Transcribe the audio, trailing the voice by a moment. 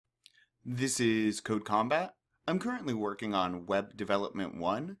This is CodeCombat. I'm currently working on Web Development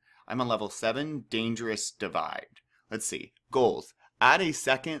 1. I'm on level 7, Dangerous Divide. Let's see. Goals. Add a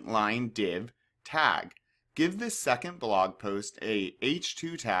second line div tag. Give this second blog post a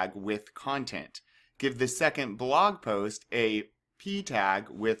h2 tag with content. Give the second blog post a p tag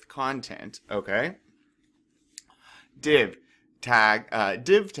with content. Okay. Div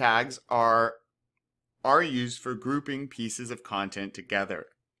tags are used for grouping pieces of content together.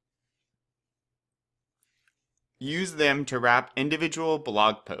 Use them to wrap individual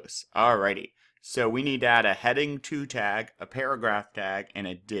blog posts. Alrighty, so we need to add a heading 2 tag, a paragraph tag, and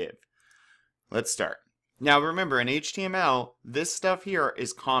a div. Let's start. Now remember, in HTML, this stuff here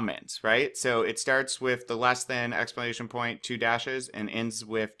is comments, right? So it starts with the less than, exclamation point, 2 dashes, and ends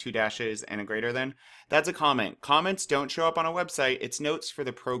with 2 dashes and a greater than. That's a comment. Comments don't show up on a website. It's notes for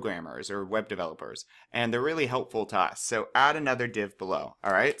the programmers or web developers, and they're really helpful to us. So add another div below.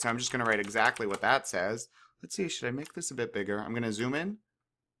 All right, so I'm just going to write exactly what that says. Let's see, should I make this a bit bigger? I'm going to zoom in.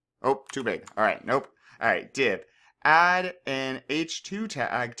 Oh, too big. All right, nope. All right, div. Add an h2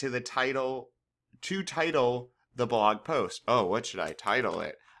 tag to the title, to title the blog post. Oh, what should I title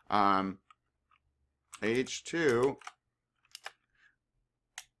it? H2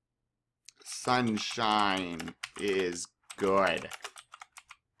 Sunshine is good.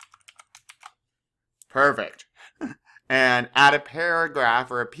 Perfect. And add a paragraph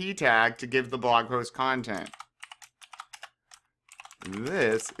or a p tag to give the blog post content.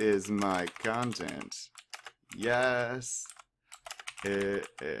 This is my content. Yes, it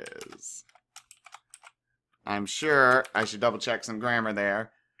is. I'm sure I should double check some grammar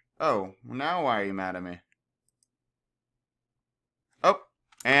there. Oh, now why are you mad at me? Oh,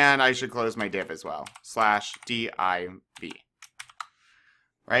 and I should close my div as well. /div.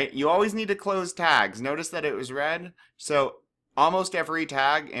 Right? You always need to close tags. Notice that it was red. So almost every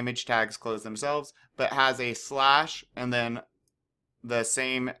tag, image tags close themselves, but has a slash and then the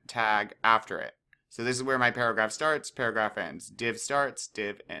same tag after it. So this is where my paragraph starts, paragraph ends. Div starts,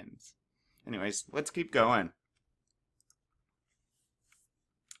 div ends. Anyways, let's keep going.